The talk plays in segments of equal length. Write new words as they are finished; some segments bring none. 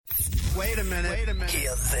Wait a minute. Hear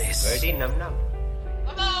this. Birdie num num.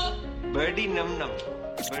 Birdie num num.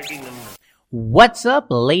 Birdie num num. What's up,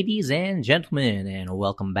 ladies and gentlemen, and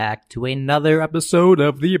welcome back to another episode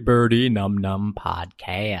of the Birdie Num Num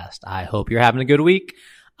podcast. I hope you're having a good week.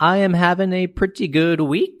 I am having a pretty good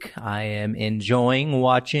week. I am enjoying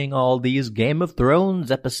watching all these Game of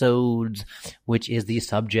Thrones episodes, which is the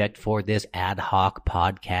subject for this ad hoc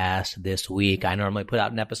podcast this week. I normally put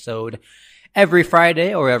out an episode every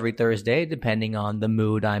Friday or every Thursday, depending on the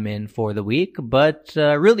mood I'm in for the week. But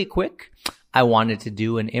really quick, I wanted to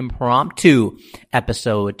do an impromptu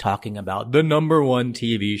episode talking about the number one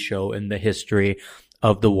TV show in the history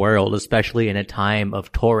of the world, especially in a time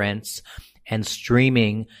of torrents and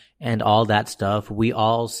streaming and all that stuff. We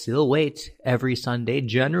all still wait every Sunday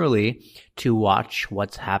generally to watch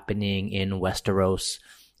what's happening in Westeros.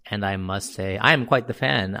 And I must say, I am quite the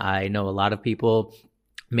fan. I know a lot of people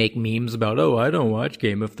make memes about, oh, I don't watch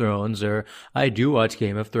Game of Thrones, or I do watch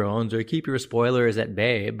Game of Thrones, or keep your spoilers at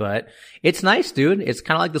bay. But it's nice, dude. It's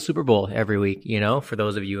kind of like the Super Bowl every week, you know, for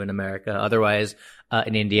those of you in America. Otherwise,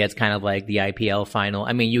 in India, it's kind of like the IPL final.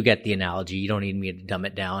 I mean, you get the analogy. You don't need me to dumb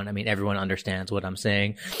it down. I mean, everyone understands what I'm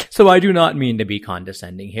saying. So I do not mean to be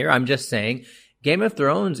condescending here. I'm just saying Game of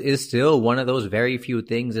Thrones is still one of those very few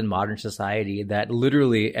things in modern society that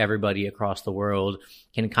literally everybody across the world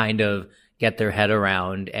can kind of get their head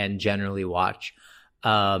around and generally watch,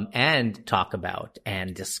 and talk about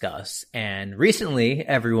and discuss. And recently,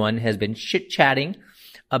 everyone has been chit-chatting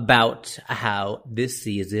about how this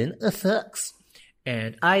season sucks.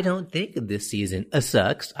 And I don't think this season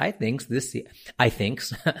sucks. I think this season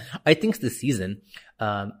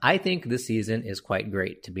is quite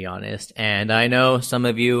great, to be honest. And I know some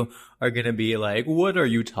of you are going to be like, what are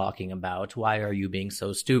you talking about? Why are you being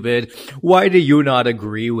so stupid? Why do you not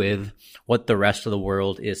agree with what the rest of the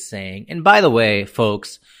world is saying? And by the way,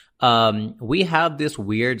 folks, we have this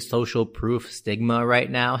weird social proof stigma right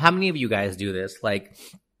now. How many of you guys do this? Like,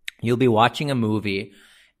 you'll be watching a movie,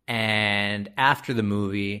 and after the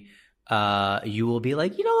movie, you will be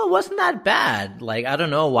like, you know, it wasn't that bad. Like, I don't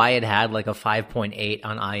know why it had like a 5.8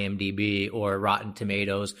 on IMDb or Rotten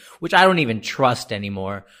Tomatoes, which I don't even trust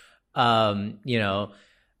anymore. You know,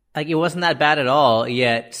 like, it wasn't that bad at all,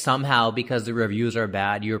 yet somehow, because the reviews are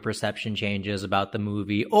bad, your perception changes about the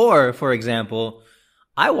movie. Or, for example,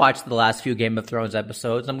 I watched the last few Game of Thrones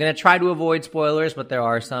episodes. I'm going to try to avoid spoilers, but there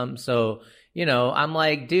are some. So, you know, I'm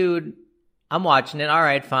like, dude, I'm watching it. All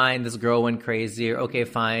right, fine. This girl went crazy. Or okay,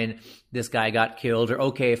 fine. This guy got killed. Or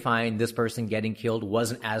okay, fine. This person getting killed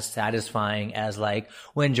wasn't as satisfying as like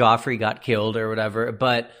when Joffrey got killed or whatever.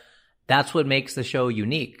 But that's what makes the show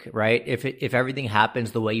unique, right? If everything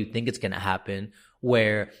happens the way you think it's going to happen,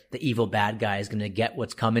 where the evil bad guy is going to get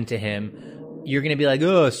what's coming to him, you're going to be like,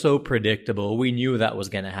 oh, so predictable. We knew that was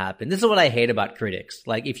going to happen. This is what I hate about critics.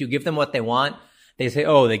 Like, if you give them what they want, they say,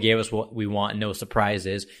 oh, they gave us what we want, no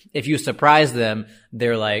surprises. If you surprise them,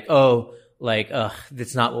 they're like, oh, like,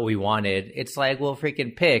 that's not what we wanted. It's like, well,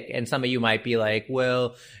 freaking pick. And some of you might be like,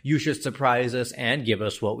 well, you should surprise us and give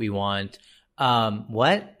us what we want.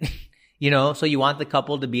 What? You know, so you want the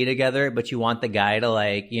couple to be together, but you want the guy to,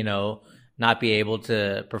 like, you know, not be able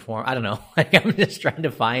to perform. I don't know. Like, I'm just trying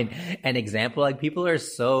to find an example. Like, people are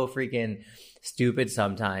so freaking stupid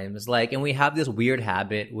sometimes. Like, and we have this weird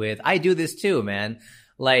habit with, I do this too, man.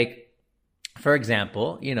 Like, for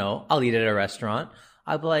example, you know, I'll eat at a restaurant.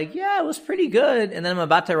 I'll be like, yeah, it was pretty good. And then I'm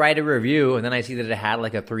about to write a review, and then I see that it had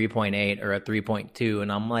like a 3.8 or a 3.2.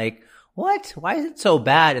 And I'm like, what? Why is it so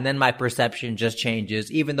bad? And then my perception just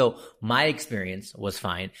changes, even though my experience was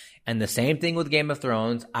fine. And the same thing with Game of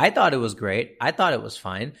Thrones. I thought it was great. I thought it was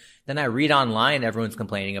fine. Then I read online, everyone's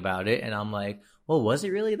complaining about it. And I'm like, well, was it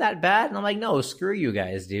really that bad? And I'm like, no, screw you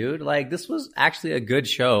guys, dude. Like, this was actually a good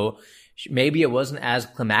show. Maybe it wasn't as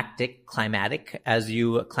climactic as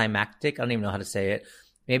you, climactic. I don't even know how to say it.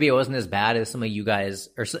 Maybe it wasn't as bad as some of you guys,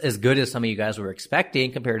 or as good as some of you guys were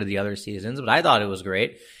expecting compared to the other seasons, but I thought it was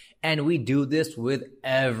great. And we do this with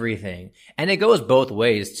everything. And it goes both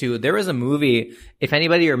ways, too. There was a movie, if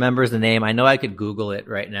anybody remembers the name, I know I could Google it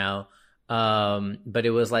right now. But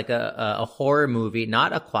it was like a horror movie,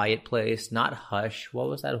 not A Quiet Place, not Hush. What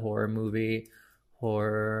was that horror movie?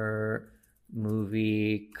 Horror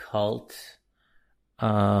movie cult.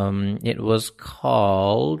 It was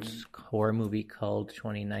called Horror Movie Cult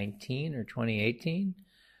 2019 or 2018.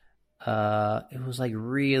 It was like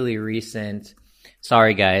really recent.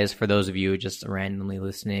 Sorry, guys, for those of you just randomly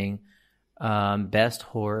listening. Best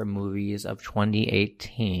horror movies of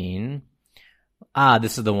 2018.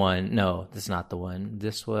 This is the one. No, this is not the one.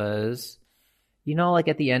 This was, like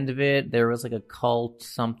at the end of it, there was like a cult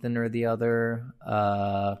something or the other.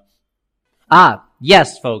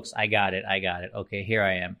 Yes, folks, I got it. Okay, here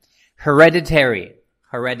I am. Hereditary.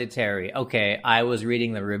 Okay, I was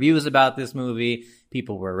reading the reviews about this movie.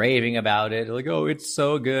 People were raving about it. Like, oh, it's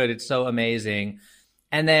so good. It's so amazing.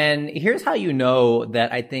 And then here's how you know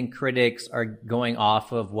that I think critics are going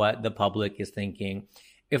off of what the public is thinking.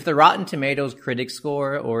 If the Rotten Tomatoes critic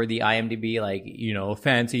score or the IMDb, like, you know,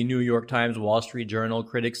 fancy New York Times, Wall Street Journal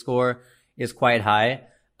critic score is quite high,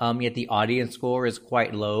 yet the audience score is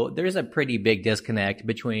quite low, there's a pretty big disconnect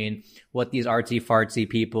between what these artsy-fartsy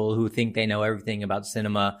people who think they know everything about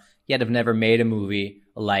cinema, yet have never made a movie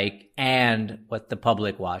like, and what the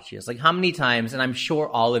public watches. Like, how many times, and I'm sure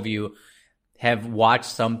all of you have watched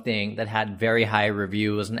something that had very high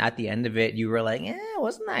reviews, and at the end of it, you were like,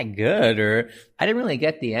 wasn't that good? Or, I didn't really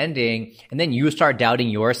get the ending. And then you start doubting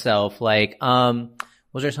yourself, like, was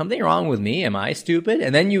there something wrong with me? Am I stupid?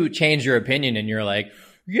 And then you change your opinion and you're like,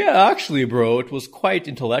 yeah, actually, bro, it was quite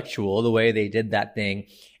intellectual the way they did that thing.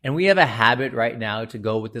 And we have a habit right now to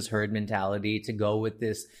go with this herd mentality, to go with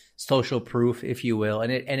this social proof, if you will.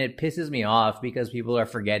 And it pisses me off because people are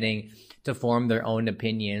forgetting to form their own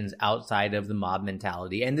opinions outside of the mob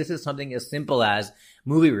mentality. And this is something as simple as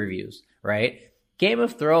movie reviews, right? Game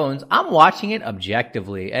of Thrones, I'm watching it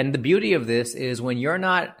objectively. And the beauty of this is when you're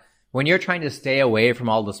trying to stay away from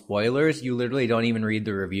all the spoilers, you literally don't even read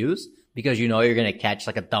the reviews because you know you're going to catch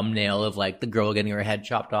like a thumbnail of like the girl getting her head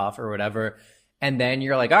chopped off or whatever. And then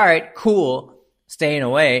you're like, all right, cool, staying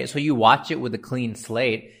away. So you watch it with a clean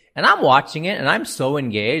slate. And I'm watching it and I'm so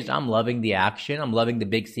engaged. I'm loving the action. I'm loving the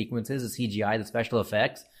big sequences, the CGI, the special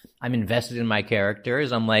effects. I'm invested in my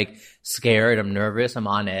characters. I'm like scared. I'm nervous. I'm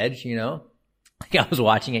on edge, you know? Like I was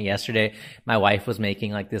watching it yesterday. My wife was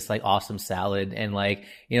making like this like awesome salad and like,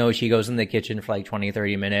 you know, she goes in the kitchen for like 20,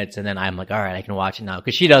 30 minutes and then I'm like, all right, I can watch it now.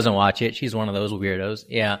 Cause she doesn't watch it. She's one of those weirdos.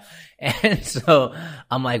 Yeah. And so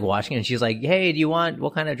I'm like watching it and she's like, hey, do you want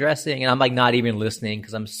what kind of dressing? And I'm like not even listening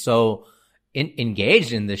cause I'm so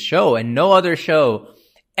engaged in this show. And no other show,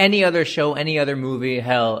 any other movie,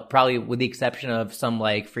 hell, probably with the exception of some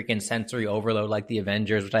like freaking sensory overload like the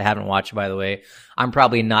Avengers, which I haven't watched by the way. I'm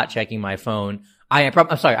probably not checking my phone. I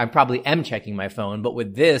probably am checking my phone, but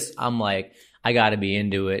with this, I'm like, I gotta be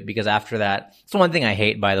into it because after that, it's the one thing I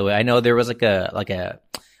hate, by the way. I know there was like a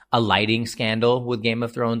lighting scandal with Game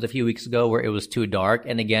of Thrones a few weeks ago where it was too dark.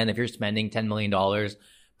 And again, if you're spending $10 million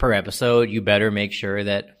per episode, you better make sure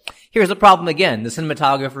that. Here's the problem again. The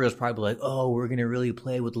cinematographer is probably like, oh, we're going to really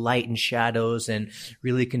play with light and shadows and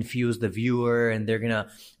really confuse the viewer. And they're going to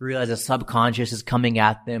realize the subconscious is coming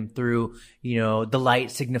at them through, you know, the light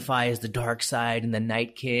signifies the dark side and the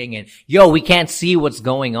Night King. And yo, we can't see what's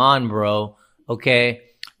going on, bro. Okay.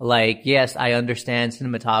 Like, yes, I understand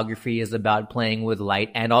cinematography is about playing with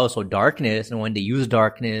light and also darkness and when to use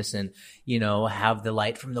darkness and, you know, have the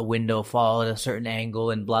light from the window fall at a certain angle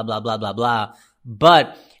and blah, blah, blah, blah, blah.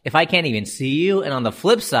 But if I can't even see you, and on the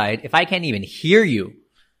flip side, if I can't even hear you,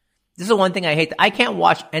 this is the one thing I hate. I can't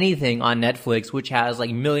watch anything on Netflix which has like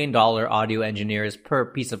 $1 million audio engineers per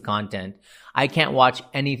piece of content. I can't watch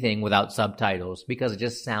anything without subtitles because it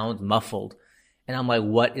just sounds muffled. And I'm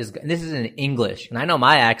like, this is in English. And I know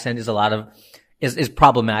my accent is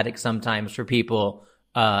problematic sometimes for people,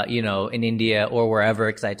 you know, in India or wherever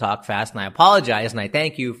because I talk fast and I apologize and I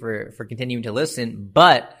thank you for continuing to listen.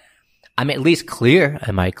 But I'm at least clear.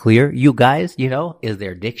 Am I clear? You guys, you know, is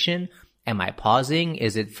there diction? Am I pausing?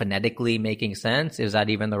 Is it phonetically making sense? Is that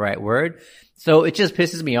even the right word? So it just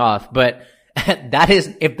pisses me off. But if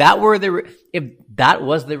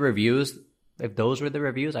those were the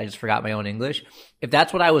reviews, I just forgot my own English. If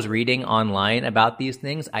that's what I was reading online about these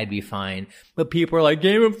things, I'd be fine. But people are like,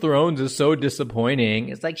 Game of Thrones is so disappointing.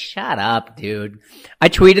 It's like, shut up, dude. I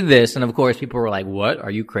tweeted this and of course people were like, what?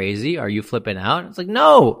 Are you crazy? Are you flipping out? It's like,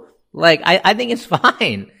 no. Like, I think it's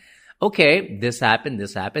fine. Okay, this happened,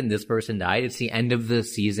 this person died. It's the end of the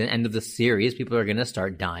season, end of the series. People are gonna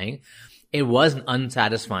start dying. It was an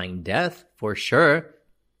unsatisfying death, for sure.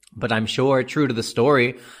 But I'm sure, true to the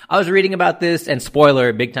story, I was reading about this, and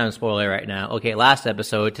spoiler, big time spoiler right now. Okay, last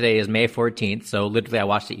episode, today is May 14th, so literally I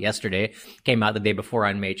watched it yesterday. Came out the day before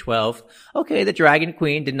on May 12th. Okay, the Dragon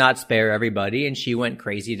Queen did not spare everybody, and she went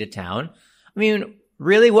crazy to town. I mean,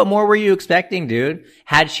 really, what more were you expecting, dude?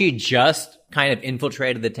 Had she just kind of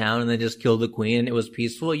infiltrated the town and then just killed the queen and it was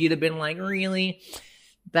peaceful, you'd have been like, really?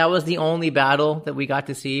 That was the only battle that we got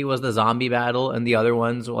to see was the zombie battle and the other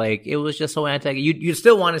ones, like, it was just so you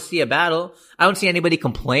still want to see a battle. I don't see anybody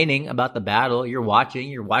complaining about the battle. You're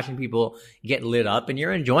watching people get lit up and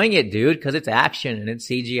you're enjoying it, dude, because it's action and it's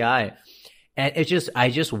CGI. And I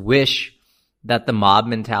just wish that the mob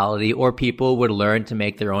mentality or people would learn to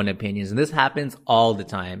make their own opinions. And this happens all the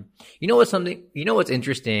time. You know what's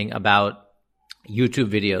interesting about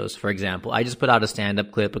YouTube videos, for example? I just put out a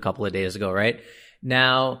stand-up clip a couple of days ago, right?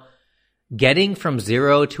 Now, getting from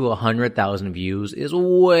 0 to 100,000 views is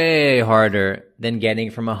way harder than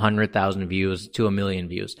getting from 100,000 views to 1 million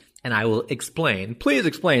views. And I will explain. Please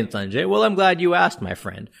explain, Sanjay. Well, I'm glad you asked, my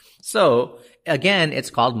friend. So, again,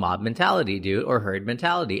 it's called mob mentality, dude, or herd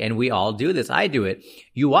mentality. And we all do this. I do it.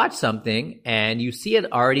 You watch something and you see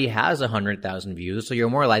it already has 100,000 views, so you're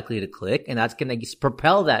more likely to click, and that's going to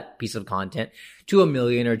propel that piece of content to 1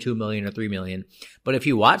 million or 2 million or 3 million. But if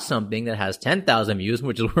you watch something that has 10,000 views,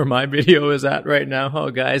 which is where my video is at right now,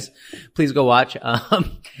 oh guys, please go watch.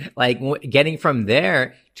 Getting from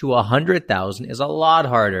there to 100,000 is a lot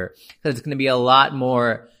harder, because it's going to be a lot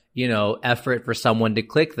more, effort for someone to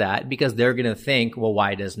click that, because they're going to think, well,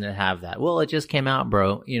 why doesn't it have that? Well, it just came out,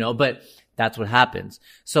 bro, but that's what happens.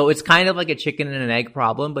 So it's kind of like a chicken and an egg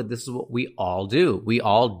problem, but this is what we all do. We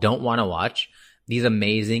all don't want to watch these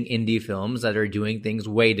amazing indie films that are doing things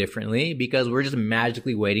way differently, because we're just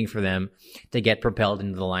magically waiting for them to get propelled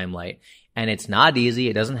into the limelight. And it's not easy.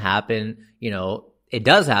 It doesn't happen. It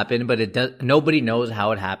does happen, but nobody knows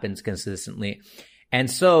how it happens consistently. And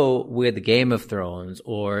so with Game of Thrones,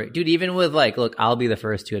 or dude, even with look, I'll be the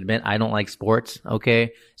first to admit I don't like sports.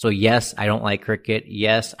 Okay. So yes, I don't like cricket.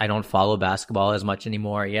 Yes, I don't follow basketball as much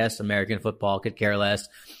anymore. Yes, American football, could care less.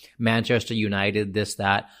 Manchester United, this,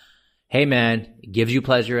 that. Hey man, it gives you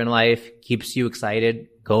pleasure in life, keeps you excited.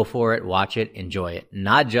 Go for it, watch it, enjoy it.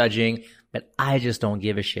 Not judging, but I just don't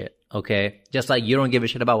give a shit. Okay. Just like you don't give a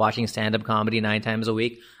shit about watching stand-up comedy 9 times a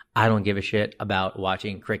week, I don't give a shit about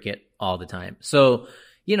watching cricket all the time. So,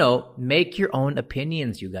 make your own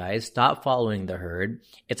opinions, you guys. Stop following the herd.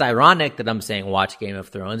 It's ironic that I'm saying watch Game of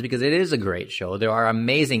Thrones, because it is a great show. There are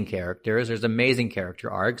amazing characters. There's amazing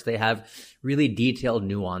character arcs. They have really detailed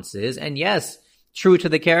nuances. And yes, true to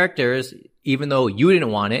the characters, even though you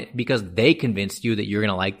didn't want it because they convinced you that you're going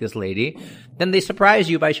to like this lady, then they surprise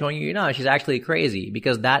you by showing you, she's actually crazy,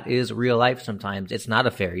 because that is real life sometimes. It's not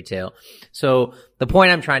a fairy tale. So the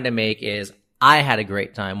point I'm trying to make is I had a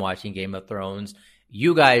great time watching Game of Thrones.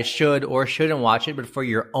 You guys should or shouldn't watch it, but for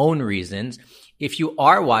your own reasons. If you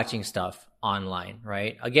are watching stuff online,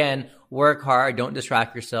 right? Again, work hard, don't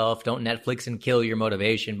distract yourself, don't Netflix and kill your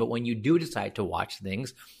motivation. But when you do decide to watch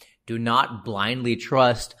things, do not blindly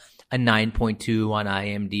trust a 9.2 on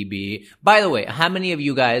IMDb. By the way, how many of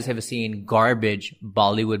you guys have seen garbage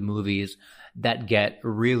Bollywood movies that get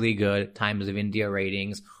really good Times of India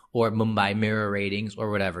ratings or Mumbai Mirror ratings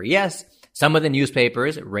or whatever? Yes, some of the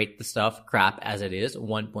newspapers rate the stuff crap as it is,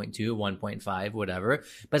 1.2, 1.5, whatever.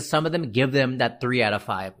 But some of them give them that 3 out of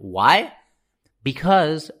 5. Why?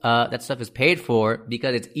 Because that stuff is paid for,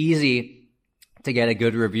 because it's easy to get a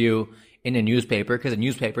good review in a newspaper, because the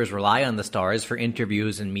newspapers rely on the stars for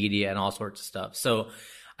interviews and media and all sorts of stuff. So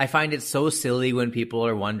I find it so silly when people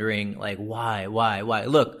are wondering, why?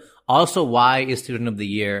 Look, also, why is Student of the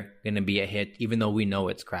Year going to be a hit, even though we know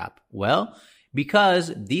it's crap? Well,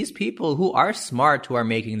 because these people who are smart, who are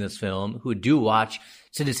making this film, who do watch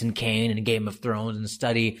Citizen Kane and Game of Thrones and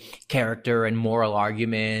study character and moral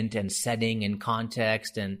argument and setting and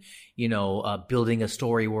context and, building a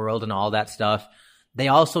story world and all that stuff, they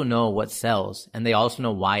also know what sells, and they also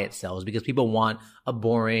know why it sells, because people want a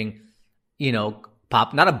boring,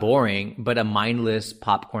 not a boring, but a mindless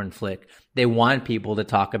popcorn flick. They want people to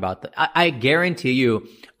talk about I guarantee you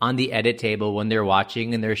on the edit table when they're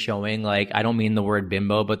watching and they're showing, I don't mean the word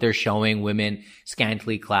bimbo, but they're showing women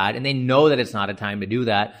scantily clad, and they know that it's not a time to do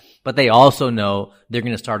that, but they also know they're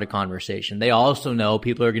going to start a conversation. They also know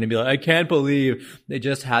people are going to be like, I can't believe they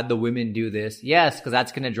just had the women do this. Yes, because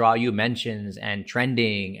that's going to draw you mentions and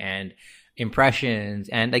trending and impressions,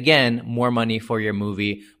 and again, more money for your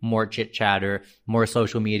movie, more chit chatter, more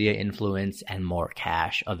social media influence, and more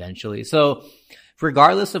cash eventually. So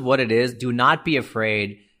regardless of what it is, do not be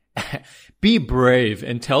afraid. Be brave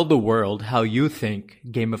and tell the world how you think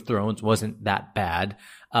Game of Thrones wasn't that bad.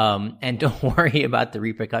 And don't worry about the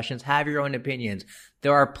repercussions. Have your own opinions.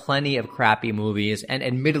 There are plenty of crappy movies, and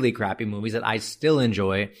admittedly crappy movies, that I still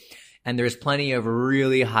enjoy. And there's plenty of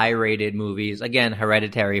really high-rated movies. Again,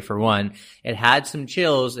 Hereditary for one. It had some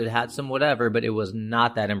chills, it had some whatever, but it was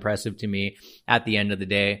not that impressive to me at the end of the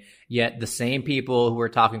day. Yet the same people who were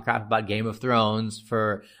talking crap about Game of Thrones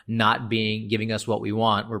for not giving us what we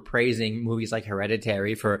want were praising movies like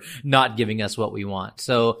Hereditary for not giving us what we want.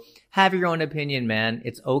 So have your own opinion, man.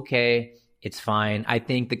 It's okay. It's fine. I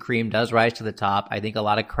think the cream does rise to the top. I think a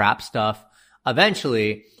lot of crap stuff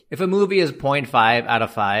eventually, if a movie is 0.5 out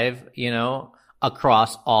of 5,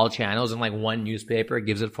 across all channels and like one newspaper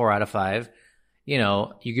gives it 4 out of 5, you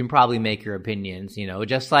know, you can probably make your opinions, you know,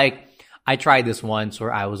 just like I tried this once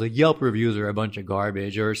where I was like, Yelp reviews are a bunch of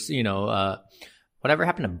garbage, or, you know, whatever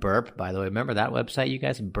happened to Burp, by the way? Remember that website, you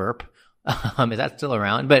guys? Burp? Is that still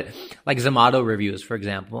around? But like Zomato reviews, for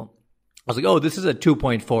example. I was like, oh, this is a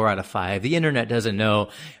 2.4 out of 5. The internet doesn't know.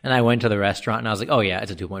 And I went to the restaurant and I was like, oh yeah,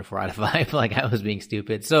 it's a 2.4 out of 5. Like I was being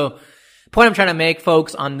stupid. So the point I'm trying to make,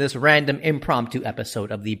 folks, on this random impromptu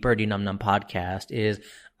episode of the Birdie Num Num podcast is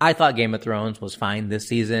I thought Game of Thrones was fine this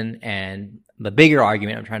season. And the bigger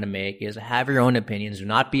argument I'm trying to make is have your own opinions. Do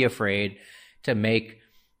not be afraid to make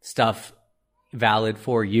stuff valid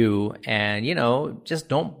for you, and you know, just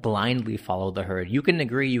don't blindly follow the herd. You can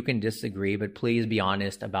agree, you can disagree, but please be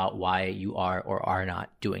honest about why you are or are not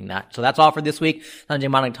doing that. So that's all for this week. Sanjay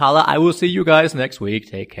Manaktala. I will see you guys next week.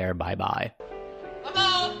 Take care. Bye bye.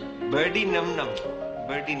 Birdie num num.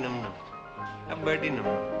 Birdie num num. A birdie num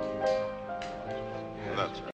num. That's right.